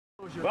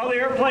Well, the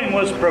airplane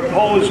was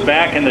proposed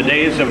back in the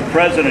days of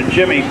President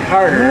Jimmy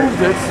Carter,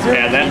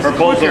 and that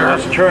proposal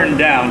was turned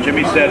down.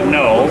 Jimmy said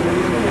no,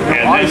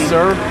 and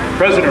then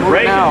President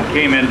Reagan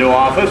came into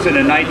office, and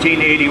in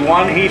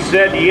 1981 he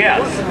said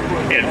yes.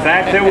 In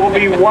fact, there will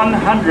be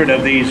 100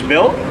 of these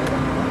built.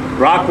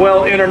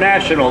 Rockwell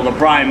International, the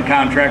prime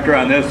contractor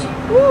on this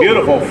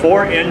beautiful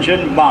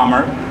 4-engine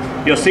bomber.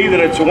 You'll see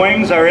that its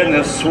wings are in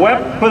the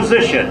swept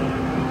position.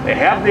 They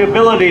have the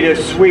ability to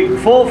sweep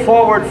full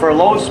forward for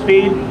low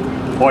speed,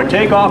 for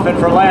takeoff and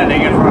for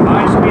landing, and for a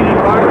high-speed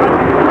environment,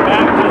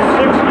 back to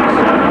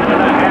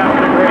 67.5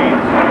 degrees.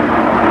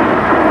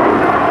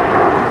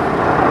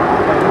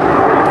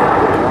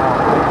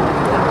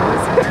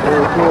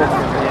 Very cool.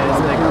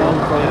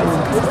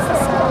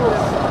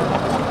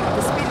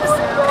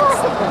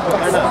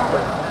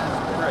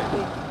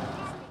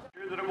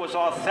 Sure that it was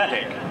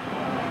authentic,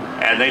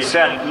 and they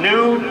set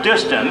new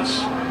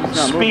distance,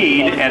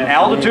 speed, and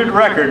altitude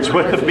records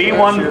with the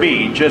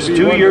B-1B just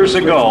 2 years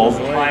ago.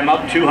 Climb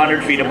up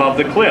 200 feet above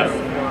the cliff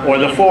or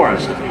the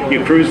forest.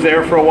 You cruise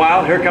there for a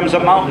while, here comes a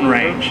mountain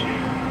range.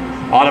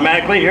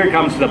 Automatically, here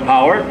comes the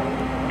power,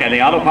 and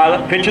the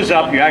autopilot pitches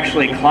up. You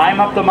actually climb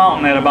up the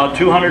mountain at about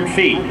 200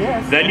 feet.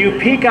 Then you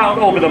peek out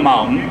over the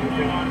mountain.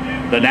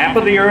 The nap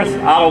of the earth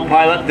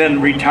autopilot then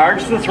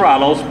retards the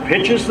throttles,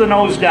 pitches the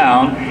nose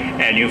down,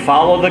 and you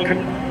follow the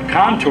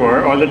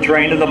contour or the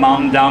terrain of the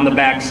mountain down the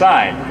back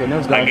side,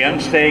 again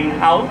staying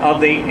out of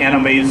the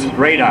enemy's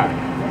radar.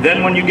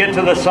 Then when you get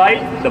to the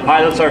site, the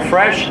pilots are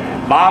fresh,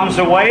 bombs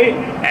away,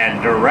 and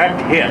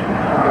direct hit.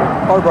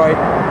 Hard right.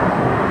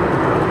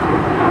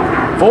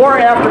 4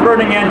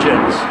 afterburning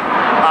engines,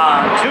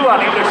 2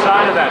 on either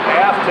side of that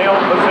aft-tail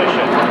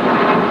position.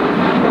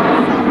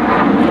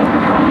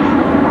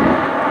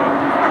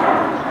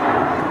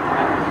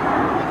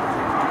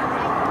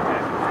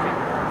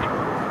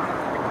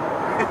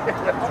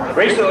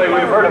 Recently,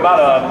 we've heard about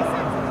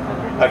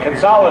a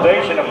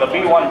consolidation of the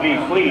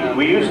B-1B fleet.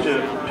 We used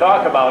to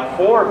talk about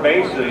 4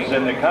 bases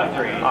in the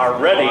country are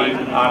ready,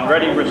 on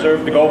ready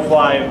reserve to go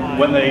fly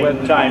when the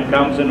time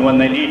comes and when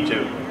they need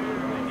to.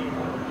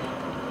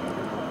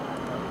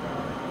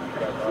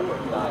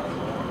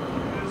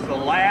 It's the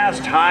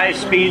last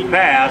high-speed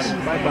pass.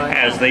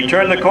 As they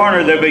turn the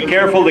corner, they'll be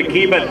careful to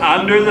keep it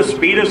under the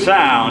speed of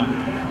sound,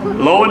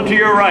 low and to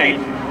your right.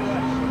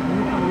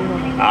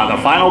 The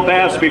final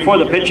pass before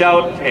the pitch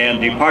out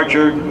and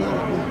departure,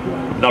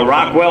 the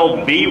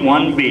Rockwell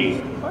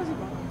B-1B.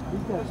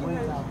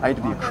 I hate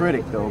to be a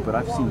critic though, but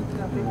I've seen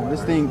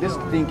this thing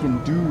can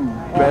do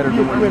better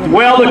than what.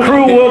 Well, the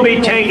crew will be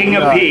taking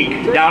a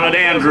peek down at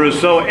Andrews,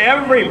 so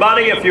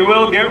everybody, if you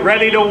will, get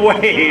ready to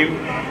wave.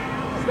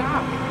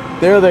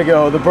 There they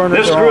go, the burners.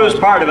 This crew is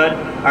part of it.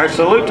 Our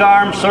salute to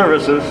Armed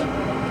Services.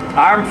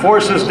 Armed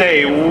Forces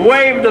Day.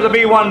 Wave to the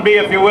B-1B,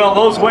 if you will.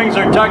 Those wings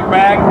are tucked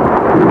back.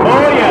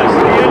 Oh yes,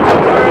 the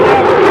engines are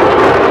enough.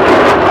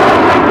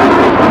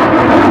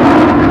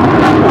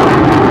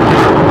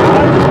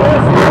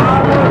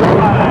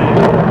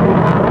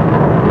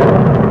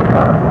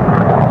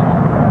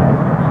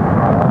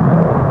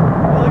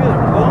 Look at it,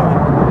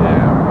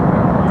 yeah.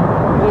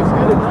 It looks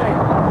good at night.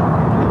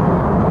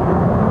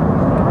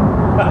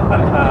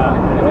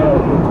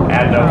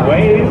 And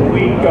away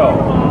we go.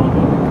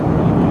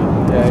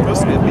 It's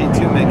supposed to be a B-2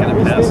 making a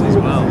pass as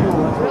well.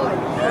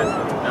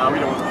 No, we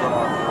don't want to run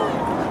off.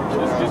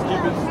 Just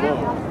keep it slow.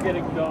 It's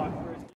getting done.